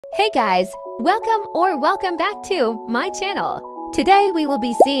Hey guys, welcome back to my channel. Today we will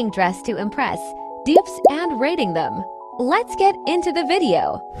be seeing Dress to Impress, dupes and rating them. Let's get into the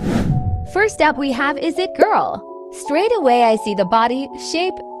video. First up we have Is It Girl. Straight away I see the body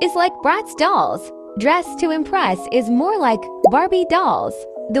shape is like Bratz dolls. Dress to Impress is more like Barbie dolls.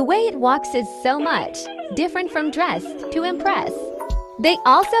 The way it walks is so much different from Dress to Impress. They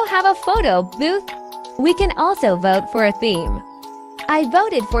also have a photo booth. We can also vote for a theme. I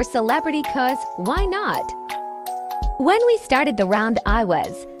voted for celebrity cause why not? When we started the round I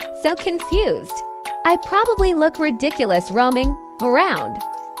was so confused. I probably look ridiculous roaming around.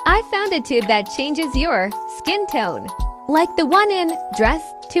 I found a tube that changes your skin tone, like the one in Dress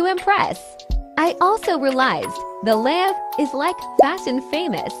to Impress. I also realized the lab is like Fast and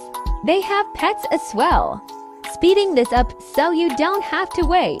Famous. They have pets as well, speeding this up so you don't have to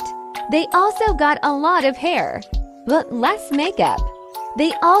wait. They also got a lot of hair, but less makeup.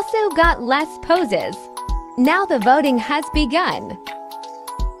 They also got less poses. Now the voting has begun.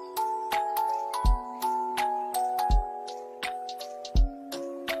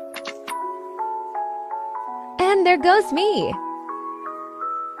 And there goes me.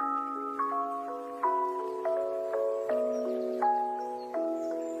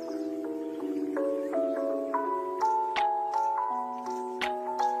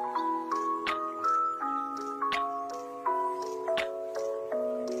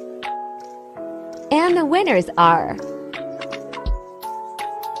 And the winners are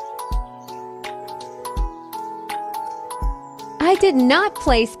I did not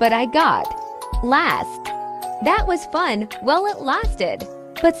place, but I got last. That was fun while it lasted.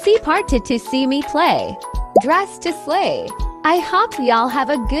 But see part 2 to see me play Dress to Slay. I hope y'all have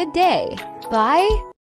a good day. Bye.